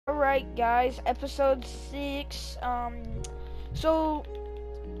Alright guys, episode 6. So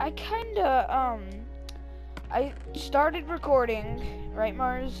I I started recording, right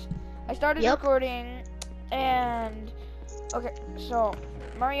Mars? I started Yep. recording and okay, so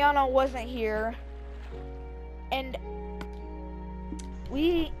Mariano wasn't here and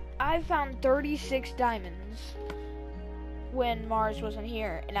I found 36 diamonds when Mars wasn't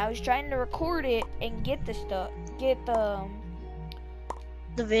here, and I was trying to record it and get the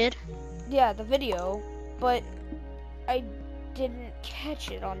vid. yeah, the video, but I didn't catch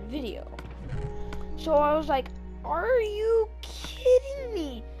it on video. So I was like, are you kidding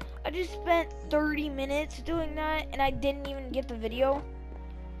me? I just spent 30 minutes doing that and I didn't even get the video.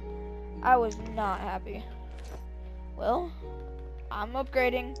 I was not happy. Well, I'm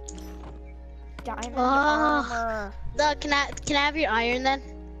upgrading. Diamond armor. Can I have your iron then?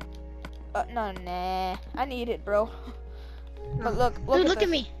 No, nah. I need it, bro. But Dude, look at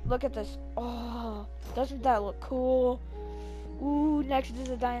me. Look at this. Oh, doesn't that look cool? Ooh, next is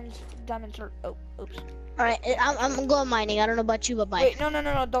a diamond sword. Oh, oops. All right, I'm going mining. I don't know about you, but bye. Wait, no,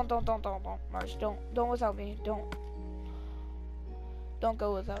 don't, Mars, don't without me. Don't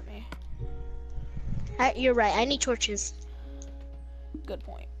go without me. You're right. I need torches. Good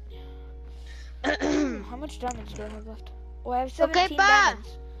point. How much diamonds do I have left? Oh, I have 17 Okay, bye.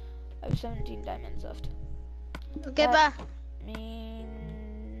 diamonds. I have 17 diamonds left. Okay, bye.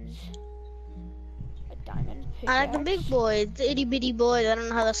 Means a diamond pickaxe. I like the big boys, the itty bitty boys. I don't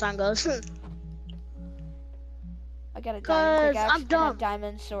know how that song goes. I got a diamond pickaxe I'm dumb. and a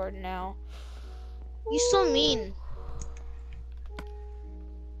diamond sword now. You so mean.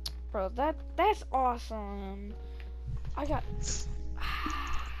 Bro, that's awesome. I got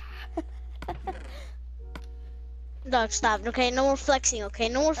Dog, stop. Okay, no more flexing. Okay,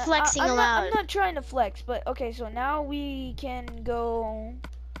 no more flexing allowed. I'm not trying to flex, but okay, so now we can go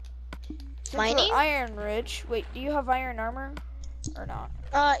since mining? we're iron rich. Wait, do you have iron armor or not?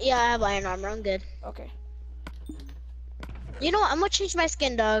 Yeah, I have iron armor. I'm good. Okay. You know what? I'm gonna change my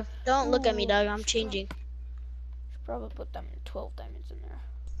skin, dog. Don't look at me, Ooh, dog. I'm changing. Should probably put them 12 diamonds in there.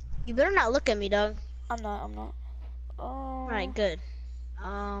 You better not look at me, dog. I'm not. Alright, good.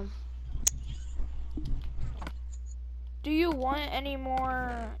 Do you want any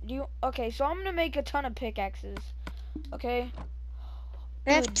more? Okay, so I'm gonna make a ton of pickaxes. Okay.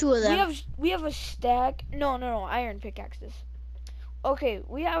 I have 2 of them. We have a stack. No, iron pickaxes. Okay,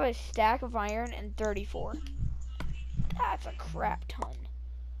 we have a stack of iron and 34. That's a crap ton.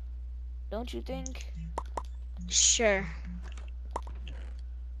 Don't you think? Sure.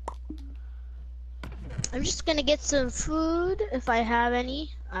 I'm just gonna get some food if I have any.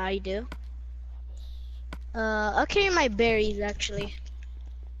 I do. I'll carry my berries actually.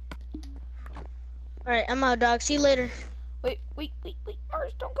 Alright, I'm out, dog. See you later. Wait,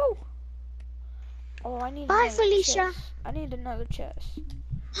 Mars, don't go. Oh, I need Bye, another Felicia. chest. I need another chest.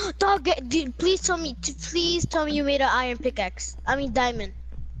 Dog, dude, please tell me you made an iron pickaxe. I mean diamond.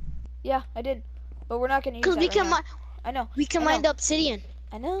 Yeah, I did. But we're not gonna use Cause that we right can now. I know. We can mine the obsidian.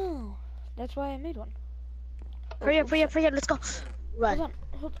 I know. That's why I made one. Hurry up, let's go. Run.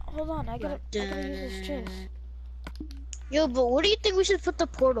 Hold on. I gotta use this chest. Yo, but where do you think we should put the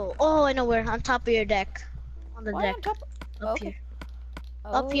portal? Oh, I know where. On top of your deck. On the Why deck. on top? Up Okay. here.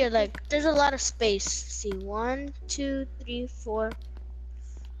 Up here, like, there's a lot of space. See, 1, 2, 3, 4.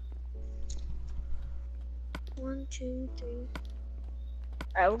 1, 2, 3.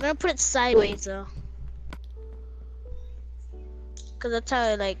 Alright, we're gonna put it sideways though. Cause that's how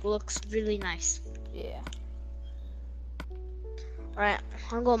it like looks really nice. Yeah. Alright,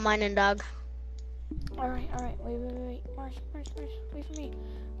 I'm going mining, dog. Alright. Wait. Mars, wait for me.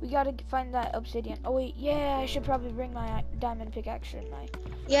 We gotta find that obsidian. Oh wait, yeah, I should probably bring my diamond pickaxe, shouldn't I?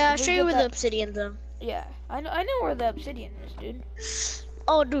 Yeah, I'll If we show you get where that- the obsidian's though. Yeah, I know where the obsidian is, dude.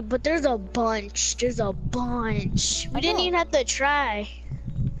 Oh, dude, but there's a bunch. We I didn't know. even have to try.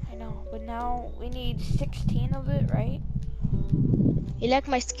 I know, but now we need 16 of it, right? You like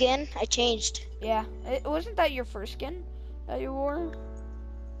my skin? I changed. Yeah. Wasn't that your first skin that you wore?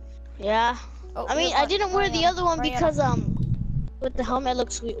 Yeah. Oh, I mean, yeah, I didn't wear the other one Mariana. because with the helmet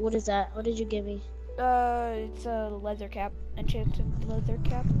looks sweet. What is that? What did you give me? It's a leather cap, enchanted leather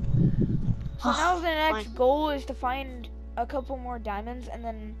cap. So now the next Fine. goal is to find a couple more diamonds and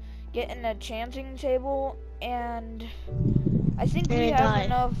then get an enchanting table, and I think we And have die.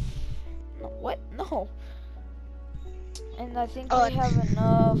 enough. No, what? No. And I think Oh, we have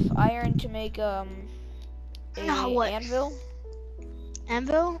enough iron to make a what? anvil.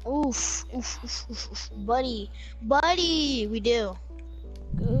 Anvil? Oof. Buddy, we do.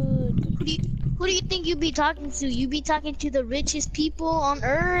 Good. Who Who do you think you be talking to? You be talking to the richest people on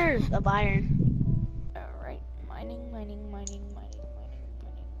earth of iron. Alright, mining.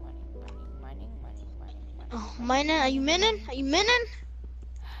 Oh, mining? Are you mining? Are you mining?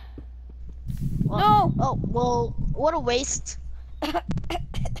 Well, No! Oh, well, what a waste.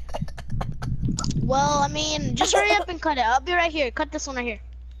 Well, I mean, just hurry up and cut it. I'll be right here. Cut this one right here.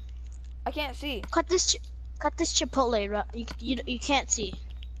 I can't see. Cut this Chipotle. You can't see.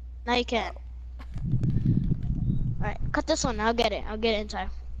 Now you can. Alright, cut this one. I'll get it. I'll get it in time.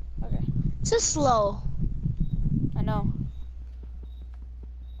 Okay, This is slow. I know.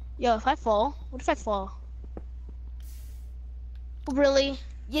 Yo, if I fall, what if I fall? Really?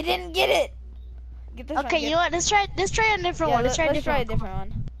 You didn't get it! Get this one. Okay, you know what? Let's try a different one. Let's try a different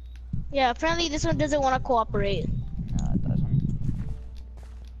one. Yeah, apparently this one doesn't want to cooperate. No, it doesn't.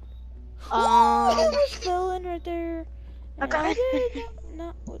 I Um, almost fell in right there. Okay.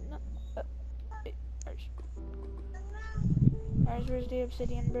 No. Wait, where's the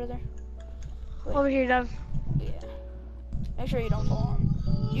obsidian, brother? over here, Doug. Yeah. Make sure you don't fall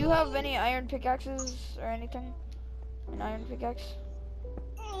on. Do you have any iron pickaxes or anything? An iron pickaxe?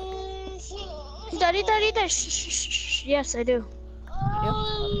 Daddy. Shh. Yes, I do. You do?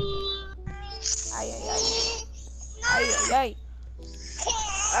 Ay.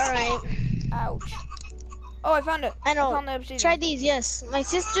 Alright. Ouch. Oh, I found it. I know. found the obsidian. Try these, yes. My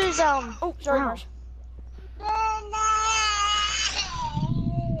sister's, Oh, sorry, Wow. Mars.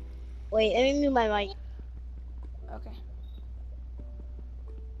 Wait, let me mute my mic. Okay.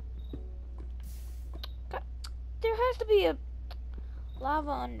 God, there has to be a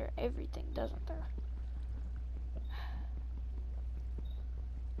lava under everything, doesn't there?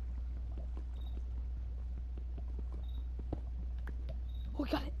 Oh,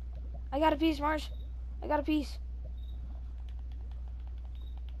 I got it. I got a piece, Mars. I got a piece.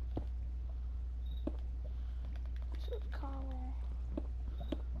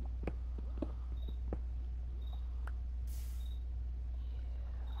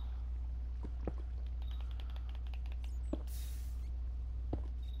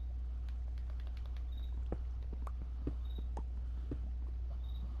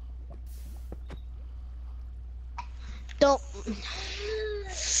 Don't.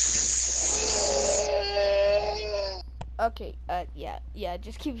 Okay, yeah,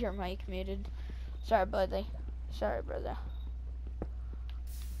 just keep your mic muted. Sorry, buddy. Sorry, brother.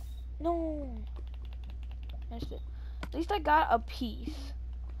 No. Missed it. At least I got a piece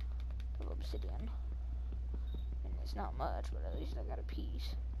of obsidian. And it's not much, but at least I got a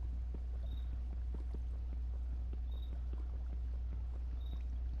piece.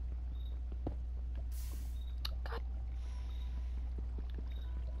 God.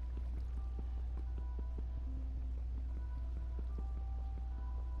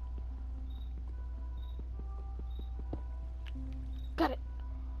 Got it.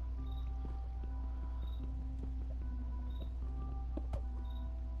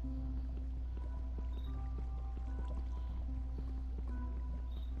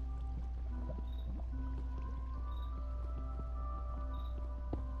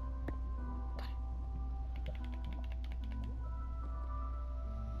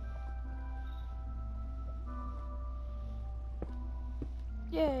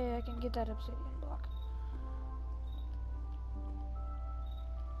 Yay, I can get that obsidian block.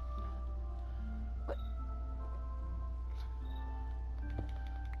 What?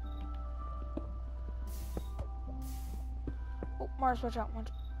 Oh, Mars, watch out.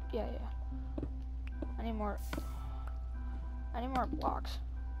 Yeah. I need more blocks.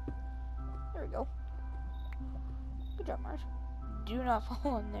 There we go. Good job, Mars. Do not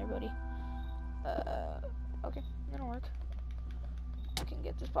fall in there, buddy. Okay, that'll work. I can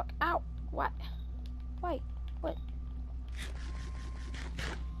get this block. Ow! What? Wait, what?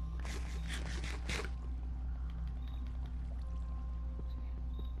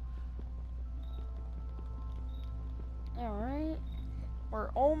 Alright. We're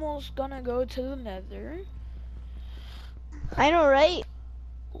almost gonna go to the nether. I know, right?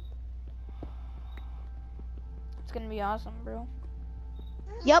 It's gonna be awesome, bro.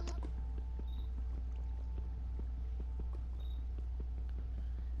 Yep.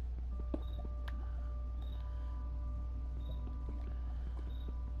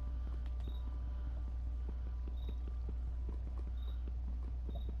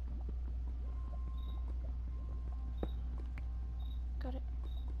 Got it.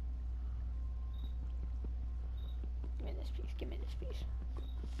 Give me this piece.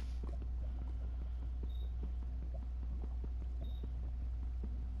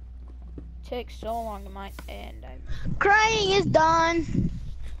 Takes so long to mine, and I'm... Crying is done.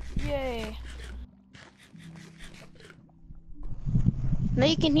 Yay. Now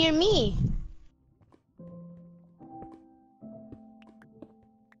you can hear me.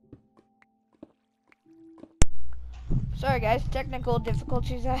 Sorry guys, technical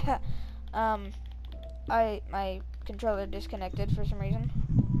difficulties. My controller disconnected for some reason.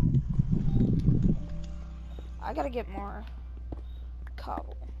 I gotta get more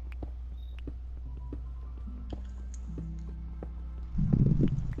cobble.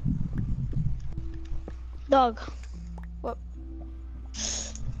 Dog. What?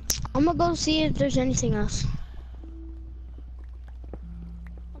 I'm gonna go see if there's anything else.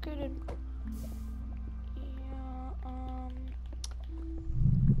 Okay, dude. Yeah,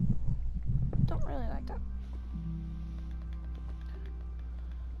 don't really like that.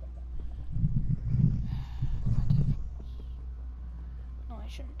 No, I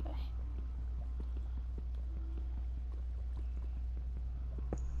shouldn't die.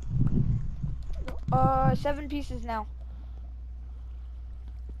 7 pieces now.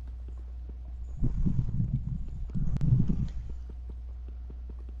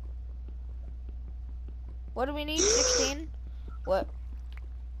 What do we need? 16? What?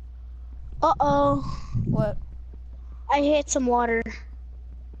 Uh-oh. What? I hit some water.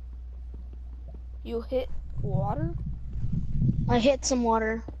 You hit water? I hit some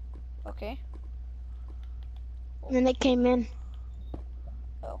water. Okay. And then it came in.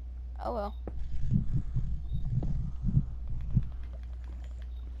 Oh well.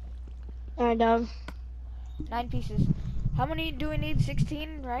 Alright, dog. 9 pieces. How many do we need?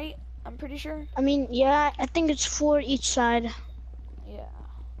 16, right? I'm pretty sure. I mean, yeah, I think it's 4 each side. Yeah,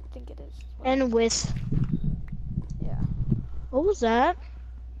 I think it is. And width. Yeah. What was that?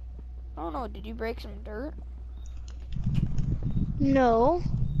 I don't know. Did you break some dirt? No.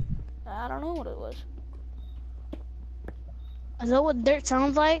 I don't know what it was. Is that what dirt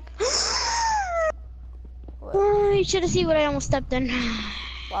sounds like? What? Oh, you should have seen what I almost stepped in.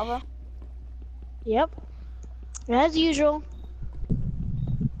 Lava? Yep. As usual.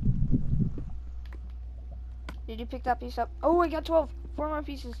 Did you pick that piece up? Oh, I got 12. 4 more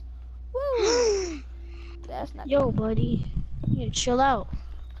pieces. Woo! That's not Yo, buddy. You need to chill out.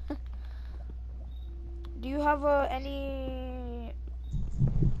 Do you have any...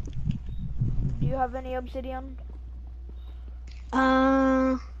 Do you have any obsidian?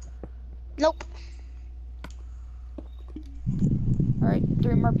 Nope. Alright,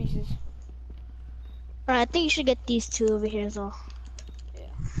 3 more pieces. Alright, I think you should get these 2 over here as well.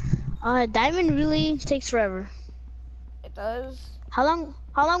 Yeah. Diamond really takes forever. It does. How long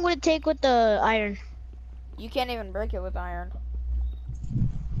would it take with the iron? You can't even break it with iron.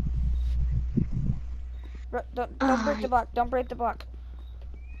 Don't break the block. Don't break the block.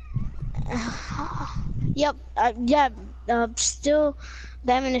 Yep. Yeah. Still,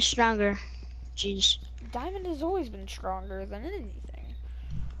 diamond is stronger. Jeez. Diamond has always been stronger than anything.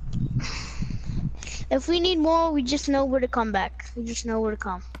 If we need more, we just know where to come back. We just know where to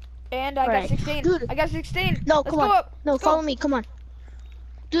come. And I Right. got 16. Dude. I got 16. No, Let's come go on. up. No, Let's follow go. me. Come on.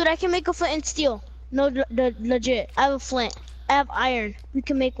 Dude, I can make a flint and steel. No, legit. I have a flint. I have iron. We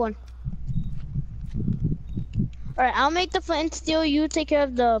can make one. Alright, I'll make the flint and steel. You take care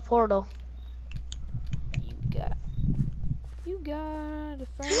of the portal. You got a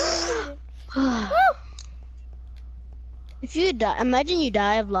friend. If you die, imagine you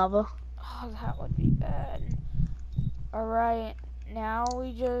die of lava. Oh, that would be bad. Alright, now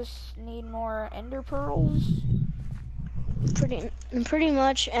we just need more ender pearls. Pretty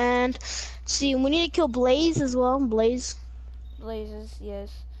much, and see, we need to kill Blaze as well. Blazes,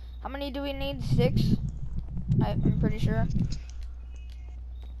 yes. How many do we need? 6? I'm pretty sure.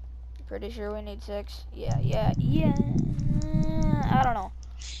 Pretty sure we need 6. Yeah. I don't know.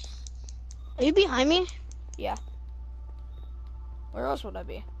 Are you behind me? Yeah. Where else would I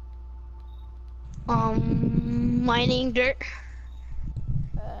be? Mining dirt.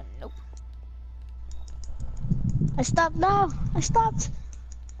 Nope. I stopped now. I stopped.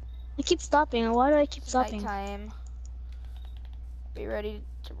 I keep stopping. Why do I keep stopping? Nighttime. Be ready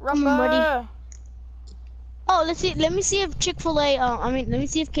to Come on, buddy. rumble. Oh, let's see. Let me see if Chick-fil-A. Let me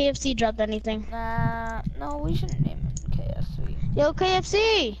see if KFC dropped anything. Nah, no, we shouldn't name it KFC. Yo,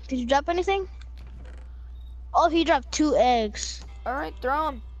 KFC. Did you drop anything? Oh, he dropped 2 eggs. All right, throw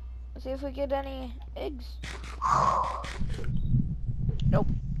them. Let's see if we get any eggs. Nope.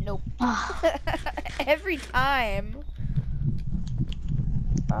 Every time.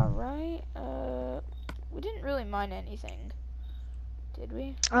 All right. We didn't really mine anything, did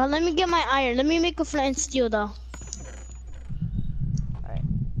we? Let me get my iron. Let me make a flint and steel though. All right.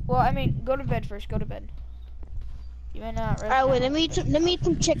 Well, I mean, go to bed first. Go to bed. You may not rest. Alright, wait. now. Let me eat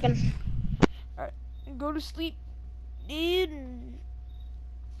some chicken. Go to sleep, dude.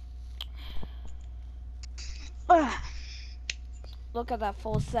 Look at that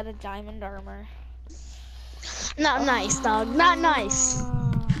full set of diamond armor. Not nice, dog. Not nice.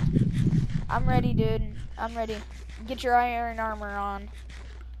 I'm ready, dude. I'm ready. Get your iron armor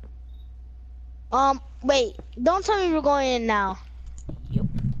on. Wait. Don't tell me we're going in now. Yep.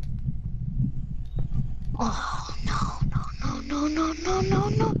 Oh, no.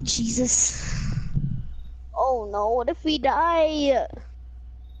 Jesus. Oh, no. What if we die?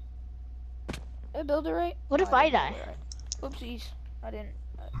 Did I build it right? What No, if I didn't die? build it right. Oopsies. I didn't.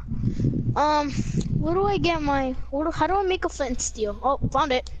 Where do I get my... how do I make a flint and steel? Oh,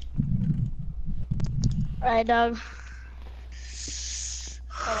 found it. Alright, dog.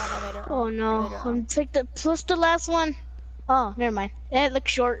 Hold on, I made it Oh, wrong. no. I made it I'm picked up plus the last one. Oh, never mind. That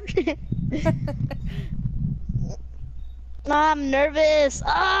looks short. I'm nervous.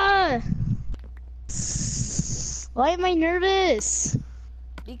 Ah! Why am I nervous?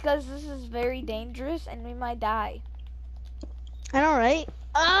 Because this is very dangerous and we might die. I know, right?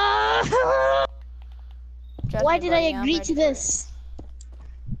 Ah! Trust Why me, did buddy, I I'm agree ready to for it. this?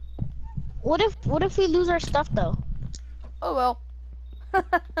 What if we lose our stuff though? Oh well. I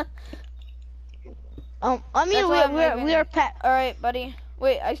mean That's why I'm we leaving. are packed. All right, buddy.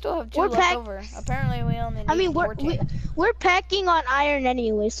 Wait, I still have 2 We're left packed. over. Apparently, we only need I mean 14. we're packing on iron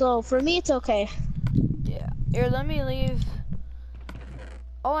anyway, so for me it's okay. Yeah. Here, let me leave.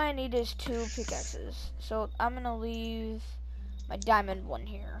 All I need is 2 pickaxes. So I'm gonna leave my diamond one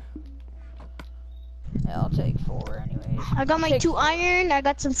here. Yeah, I'll take 4 anyways. I got my Take 2 iron. I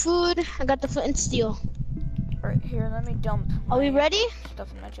got some food. I got the flint and steel. Alright, here, let me dump Are we my ready?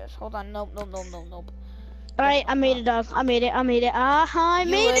 stuff in my chest. Hold on. Nope. All right, I made it, dog. I made it. I made it. I You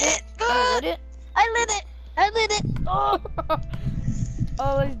made lit it. You lit it? I lit it. I lit it. Oh,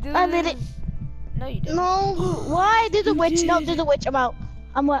 Oh, let's do I this. lit it. No, you didn't. No. Why? There's a You witch. No, did. there's a witch. I'm out.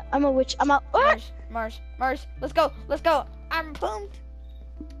 I'm a witch. I'm out. Ah! Mars. Let's go. I'm pumped.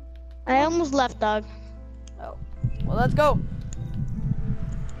 I almost left, dog. Oh, well, let's go.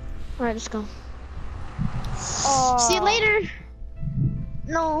 All right, let's go. Oh. See you later.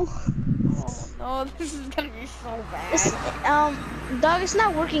 No. Oh no, this is gonna be so This, bad. dog, it's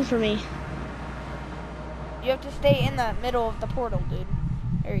not working for me. You have to stay in the middle of the portal, dude.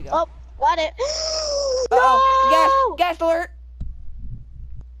 There you go. Oh, got it. Uh-oh. Gas alert.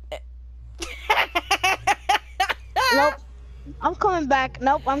 Nope. I'm coming back.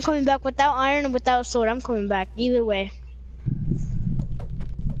 Nope, I'm coming back without iron and without sword. I'm coming back. Either way.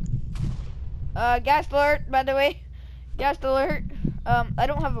 Gas alert, by the way. Gas alert. I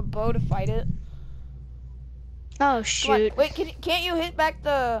don't have a bow to fight it. Oh, Come on. shoot. Wait, can't you hit back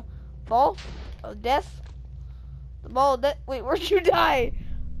the ball of death? The ball of death. Wait, where'd you die?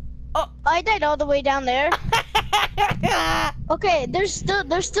 I died all the way down there. Okay, there's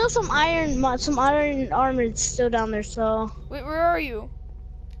still some iron armor still down there, so. Wait, where are you?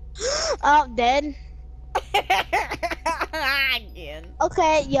 Oh, dead. Again.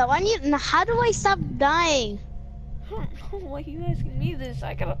 Okay, yo, now how do I stop dying? Why are you asking me this?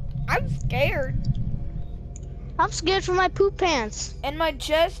 I'm scared. I'm scared for my poop pants. In my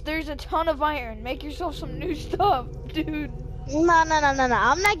chest, there's a ton of iron. Make yourself some new stuff, dude. No.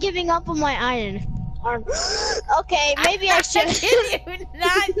 I'm not giving up on my iron. Okay, maybe I should. Can you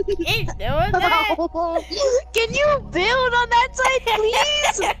not keep doing that? Can you build on that side,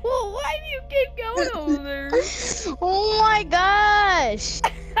 please? Well, why do you keep going over there? Oh my gosh.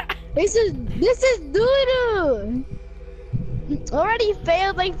 This is doo-doo. Already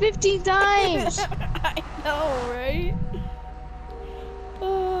failed like 15 times. I know, right?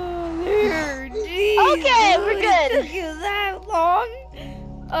 Oh, there. Geez, Okay, dude, we're it good. took you that long?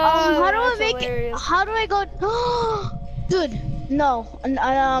 How do I that's make it? hilarious. How do I go? Dude, no.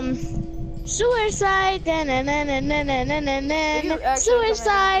 Suicide. Are you actually Suicide. committing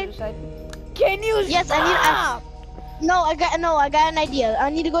suicide? Can you Yes, stop? No, I got an idea. I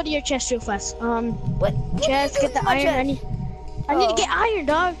need to go to your chest real fast. What? Chest, What are you get doing the in my iron. chest? I need to Oh. get iron,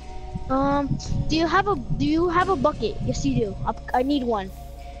 dog. Do you have a bucket? Yes, you do. I need one.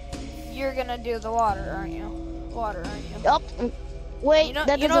 You're gonna do the water, aren't you? Water, aren't you? Yup. Wait, You know,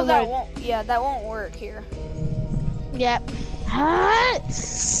 that you know doesn't that work. won't. Yeah, that won't work here. Yep. Oh,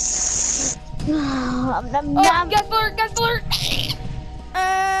 gas alert!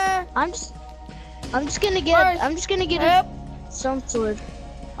 I'm just gonna get Mars, I'm just gonna get Help! some sword.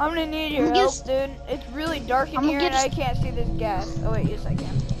 I'm gonna need your I'm help, just- dude. It's really dark in I'm here gonna and I get- can't see this gas. Oh wait, yes I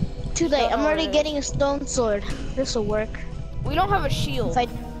can. Too late. Don't I'm know already where it is. getting a stone sword. This will work. We don't have a shield. If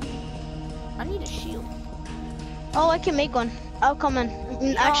I need a shield. I can make one. I'll come in.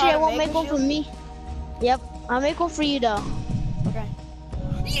 know Actually, how I to won't make make a one for shield? me. Yep, I'll make one for you though. Okay.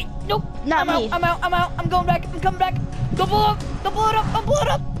 Nope. Not I'm me. out. I'm out. I'm out. I'm going back. I'm coming back. Don't blow up. Don't blow it up. Don't blow it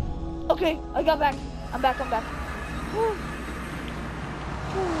up. Okay, I got back. I'm back. I'm back. Whew.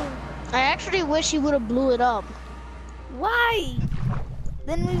 Whew. I actually wish he would have blew it up. Why?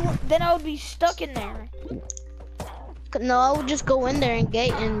 Then I would be stuck in there. No, I would just go in there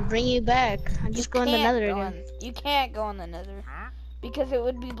and bring you back. I just go in the nether again. You can't go in the nether because it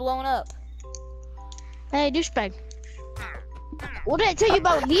would be blown up. Hey, douchebag. What did I tell you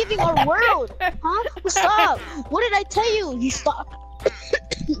about leaving our world? Huh? What's up? What did I tell you? You stop.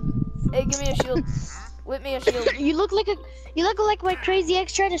 Hey, give me a shield. Whip me a shield. You look like my crazy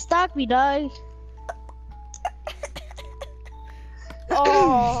ex tried to stalk me, dog.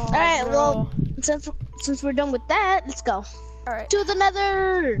 Oh. Alright, bro. well, since we're done with that, let's go. Alright. To the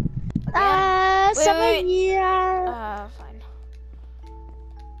nether! Wait. Fine.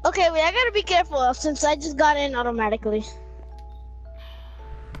 Okay, wait, I gotta be careful since I just got in automatically.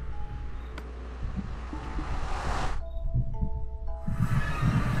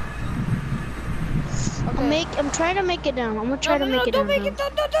 Okay. I'm trying to make it down. I'm gonna try to make it down. Don't make it.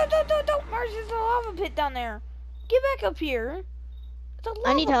 Don't. Mars, there's a lava pit down there. Get back up here. It's a lava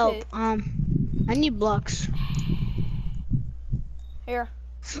I need help. pit. I need blocks. Here.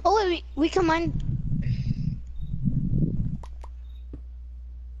 Oh wait, we can mine.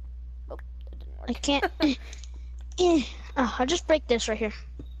 Oh, that didn't work. I can't. I'll just break this right here.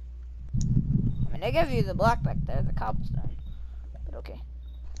 I mean, I gave you the block back there, the cobblestone. But okay.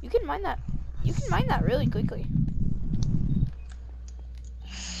 You can mine that. You can mine that really quickly.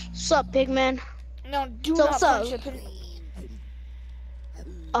 What's up, pigman? No, do not punch it.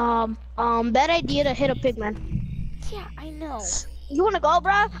 Bad idea to hit a pigman. Yeah, I know. You wanna go,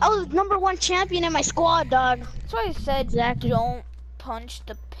 bro? I was #1 champion in my squad, dog. That's why I said Exactly. don't punch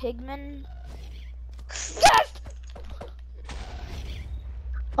the pigman. Yes!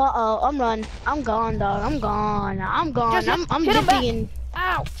 Uh-oh, I'm run. I'm gone, dog. I'm gone. I'm gone. Just I'm hit him back. dipping in.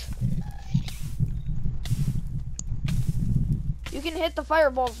 Ouch! You can hit the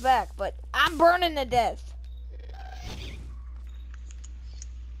fireballs back, but I'm burning to death.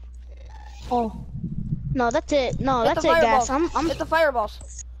 Oh. No, that's it. No, Hit that's the it, guys. fireballs. I'm Hit the fireballs.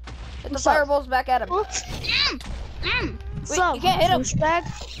 Hit the What's up? fireballs back at him. What's Wait, up, you can't hit him. douchebag?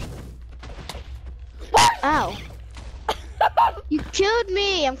 Ow. You killed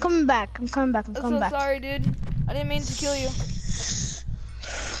me. I'm coming back. I'm coming back. I'm I'm coming so back. sorry, dude. I didn't mean to kill you.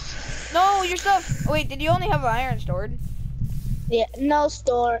 No, your stuff. Oh, wait, did you only have iron stored? Yeah, no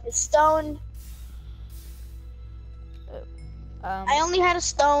store. It's stone. I only had a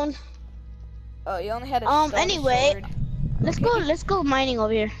stone. Oh, you only had a stone Anyway, sword. let's go mining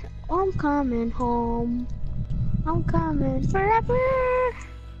over here. I'm coming home. I'm coming forever.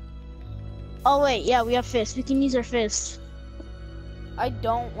 Oh wait, yeah, we have fists. We can use our fists. I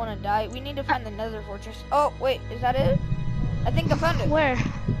don't want to die. We need to find the nether fortress. Oh, wait, is that it? I think I found it. Where?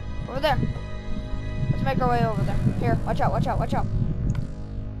 Over there. Let's make our way over there. Here, watch out, watch out, watch out.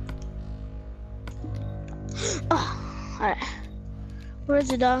 Oh, alright. Where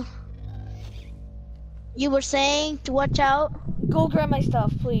is it, dog? You were saying to watch out? Go grab my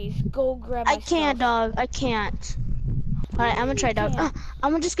stuff, please. Go grab my I can't, stuff. dog. I can't. Alright, I'm gonna try, dog. can't?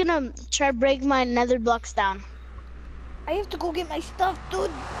 I'm just gonna try to break my nether blocks down. I have to go get my stuff,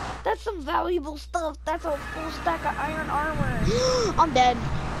 dude. That's some valuable stuff. That's a full stack of iron armor. I'm dead.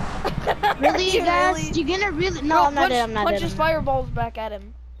 Really, You guys? really- You gonna really? No, Bro, I'm not dead. I'm not punch dead. his fireballs back at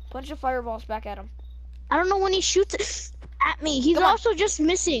him. Punch the fireballs back at him. I don't know when he shoots at me. He's Come on. also just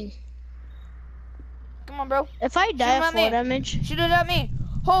missing. Come on, bro. If I Shoot die him of at fall me. damage, Shoot it at me.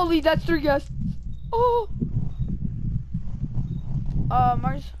 Holy, that's 3 guys. Oh.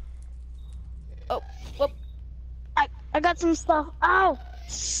 Mars. Oh, whoop. I got some stuff. Ow!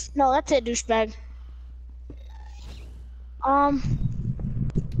 No, that's it, douchebag.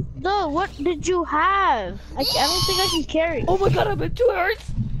 Dude, what did you have? I don't think I can carry. Oh my god, I'm at 2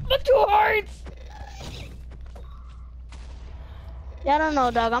 hearts. I'm at 2 hearts. Yeah, I don't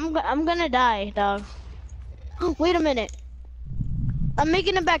know, dog. I'm gonna die, dog. Wait a minute. I'm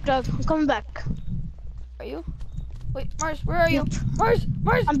making it back, dog. I'm coming back. Are you? Wait, Mars, where are you? Mars.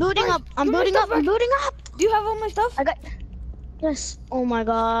 I'm booting Mars, up. I'm give me my booting stuff up. I'm back. booting up. Do you have all my stuff? I got. Yes. Oh my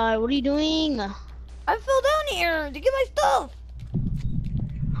god. What are you doing? I fell down here to get my stuff.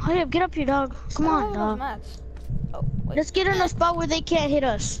 Hurry up. Get up here, dog. Come on, I don't have dog. mats. Oh, wait. Let's get in a spot where they can't hit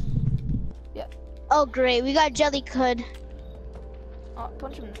us. Yeah. Oh, great. We got jelly cud. Oh,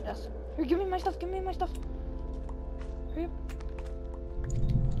 punch him to death. Here, give me my stuff. Give me my stuff. Hurry up.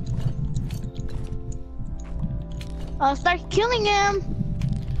 I'll start killing him.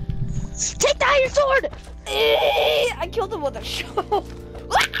 Take the iron sword. I killed him with a shovel.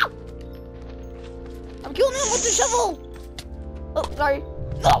 killed him with the shovel. Oh, sorry.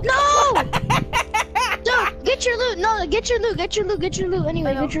 No! No! Dude, get your loot. No, get your loot. Get your loot. Get your loot.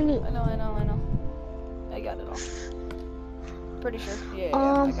 Anyway, get your loot. I know. I got it all. Pretty sure. Yeah,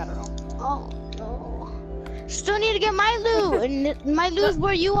 I got it all. Oh, no. Still need to get my loot. And my loot's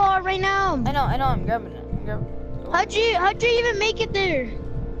where you are right now. I know. I'm grabbing it. How'd you even make it there?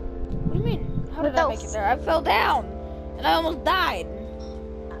 What do you mean? How did I make it there? I fell down. And I almost died.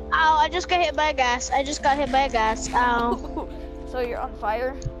 Ow, I just got hit by a gas. Ow. So you're on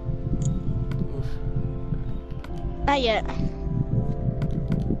fire? Not yet.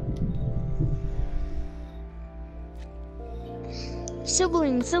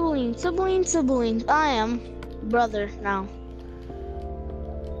 Sibling. I am brother now.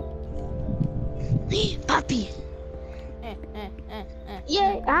 Puppy.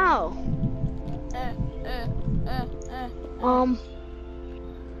 Yay! Ow.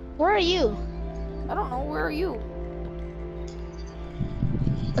 Where are you? I don't know. Where are you?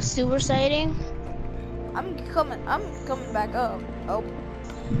 A sewer sighting? I'm coming back up. Oh,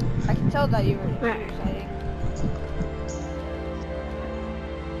 I can tell that you were sighting.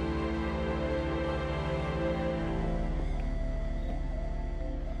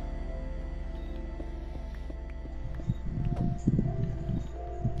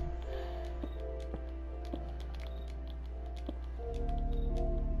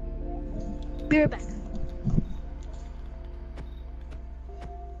 Be right back.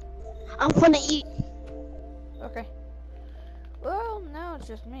 I'm gonna eat. Okay. Well, now it's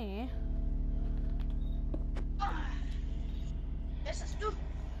just me. This is stupid.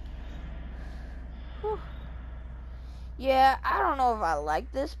 Yeah, I don't know if I like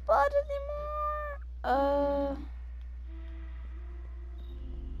this spot anymore.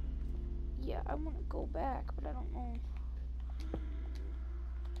 Yeah, I want to go back, but I don't know.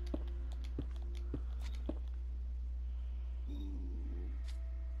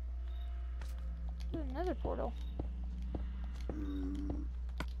 There's another portal.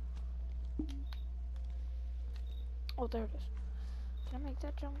 Oh, there it is. Can I make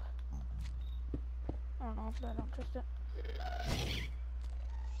that jump? I don't know, but I don't trust it.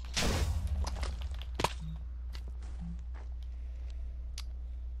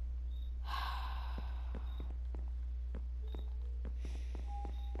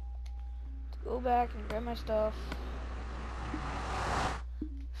 Let's go back and grab my stuff.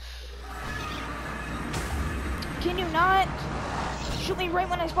 Can you not shoot me right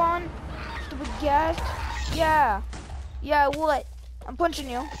when I spawn? Stupid ghast. Yeah. Yeah, what? I'm punching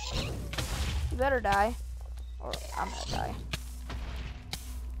you. You better die. Or I'm gonna die.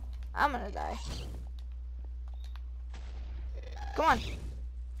 I'm gonna die. Come on.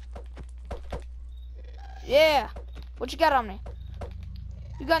 Yeah. What you got on me?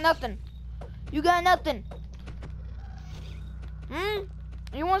 You got nothing. You got nothing.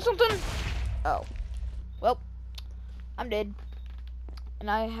 You want something? Oh. Well. I'm dead.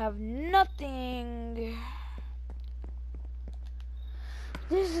 And I have nothing.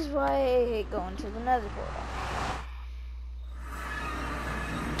 This is why I hate going to the nether portal.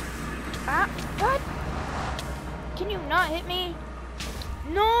 Ah, what? Can you not hit me?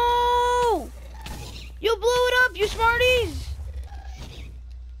 No! You blew it up, you smarties!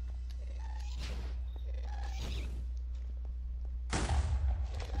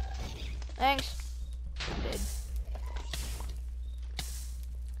 Thanks. I'm dead.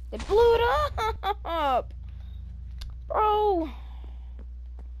 They blew it up! Bro!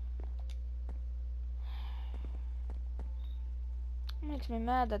 Makes me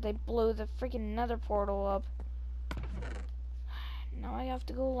mad that they blew the freaking nether portal up. Now I have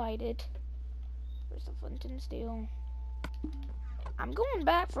to go light it. Where's the flint and steel? I'm going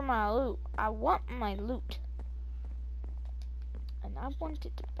back for my loot. I want my loot. And I want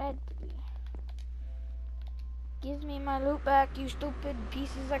it badly. Give me my loot back, you stupid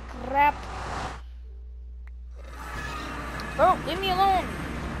pieces of crap. Oh, leave me alone.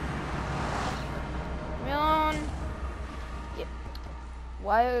 Leave me alone. Yep.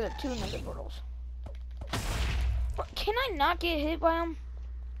 Why are there two nether portals? What, can I not get hit by them?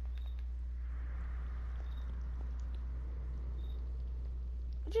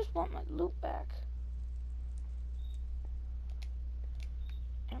 I just want my loot back.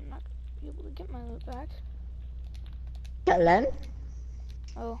 I'm not gonna be able to get my loot back. Helen?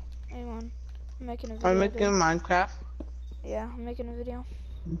 Oh, hang on. I'm making a video. I'm making Minecraft. Yeah, I'm making a video.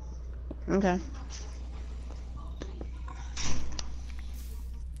 Okay.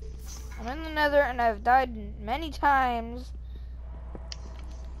 I'm in the nether and I've died many times.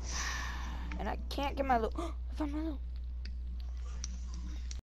 And I can't get my loot. I found my loot.